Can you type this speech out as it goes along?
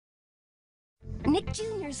Nick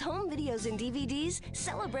Jr.'s home videos and DVDs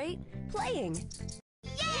celebrate playing.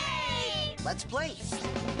 Yay! Let's play.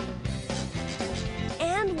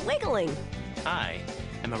 And wiggling. I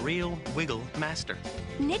am a real wiggle master.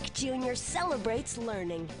 Nick Jr. celebrates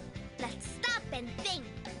learning. Let's stop and think.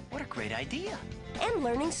 What a great idea. And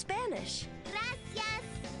learning Spanish. Gracias.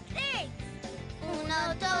 Thanks.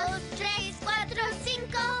 1, 2, 3, 4,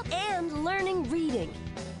 5. And learning reading.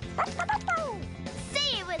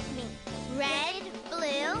 Say it with me. Red,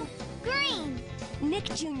 blue, green. Nick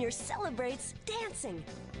Jr. celebrates dancing.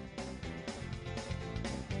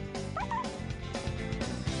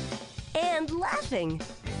 And laughing.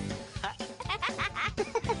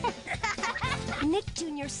 Nick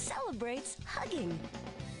Jr. celebrates hugging.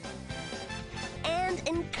 And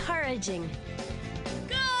encouraging.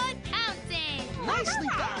 Good counting. Nicely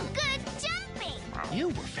done. Good jumping. You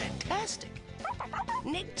were fantastic.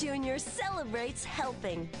 Nick Jr. celebrates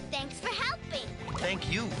helping. Thanks for helping.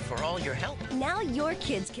 Thank you for all your help. Now your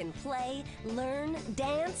kids can play, learn,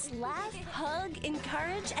 dance, laugh, hug,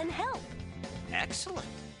 encourage, and help. Excellent.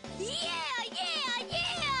 Yeah!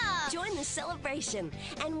 Join the celebration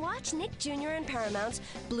and watch Nick Jr. and Paramount's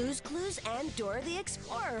Blue's Clues and Dora the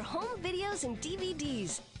Explorer home videos and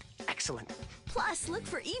DVDs. Excellent. Plus, look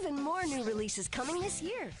for even more new releases coming this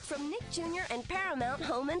year from Nick Jr. and Paramount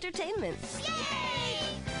Home Entertainment. Yay!